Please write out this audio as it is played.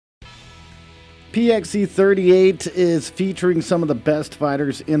PXC 38 is featuring some of the best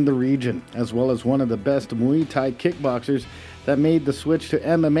fighters in the region, as well as one of the best Muay Thai kickboxers that made the switch to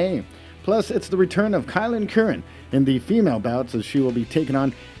MMA. Plus, it's the return of Kylan Curran in the female bouts, as she will be taking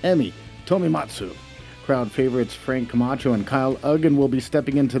on Emi Tomimatsu. Crowd favorites Frank Camacho and Kyle Uggan will be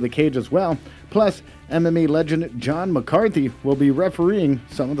stepping into the cage as well. Plus, MMA legend John McCarthy will be refereeing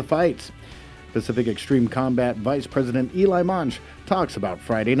some of the fights. Pacific Extreme Combat Vice President Eli Monch talks about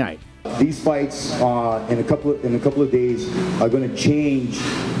Friday night. These fights in a couple of days are going to change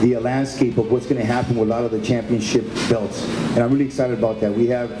the landscape of what's going to happen with a lot of the championship belts, and I'm really excited about that. We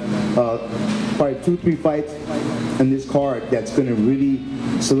have probably 2-3 fights in this card that's going to really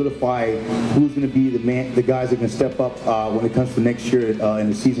solidify who's going to be the guys that are going to step up when it comes to next year in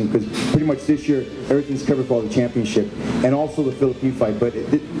the season. Because pretty much this year everything's covered for all the championship and also the Philippine fight. But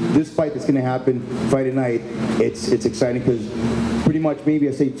this fight that's going to happen Friday night, it's exciting because pretty much maybe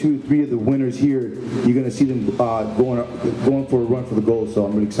I say 2-3 of the winners here, you're going to see them going for a run for the gold. So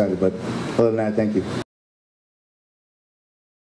I'm really excited. But other than that, thank you.